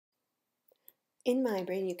In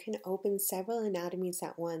MyBrain, you can open several anatomies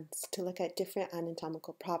at once to look at different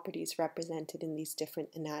anatomical properties represented in these different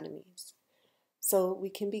anatomies. So we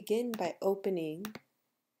can begin by opening,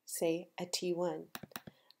 say, a T1.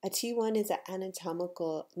 A T1 is an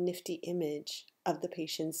anatomical nifty image of the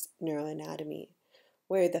patient's neuroanatomy,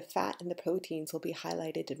 where the fat and the proteins will be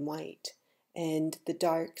highlighted in white, and the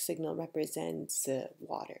dark signal represents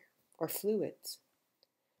water or fluids.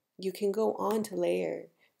 You can go on to layer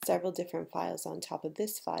several different files on top of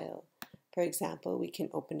this file. For example, we can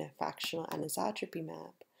open a fractional anisotropy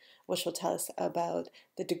map, which will tell us about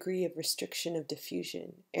the degree of restriction of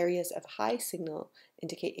diffusion. Areas of high signal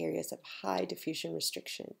indicate areas of high diffusion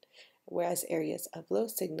restriction, whereas areas of low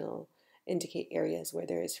signal indicate areas where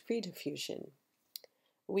there is free diffusion.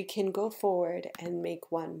 We can go forward and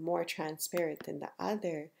make one more transparent than the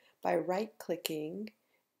other by right-clicking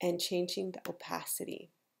and changing the opacity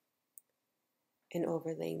and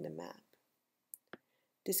overlaying the map.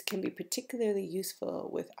 This can be particularly useful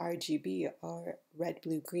with RGB or red,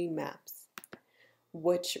 blue, green maps,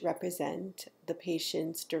 which represent the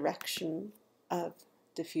patient's direction of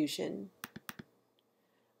diffusion,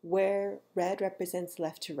 where red represents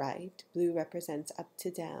left to right, blue represents up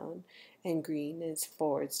to down, and green is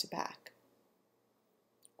forwards to back,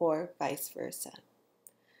 or vice versa.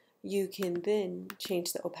 You can then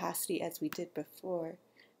change the opacity as we did before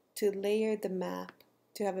to layer the map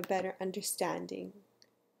to have a better understanding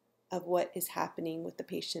of what is happening with the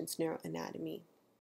patient's neuroanatomy.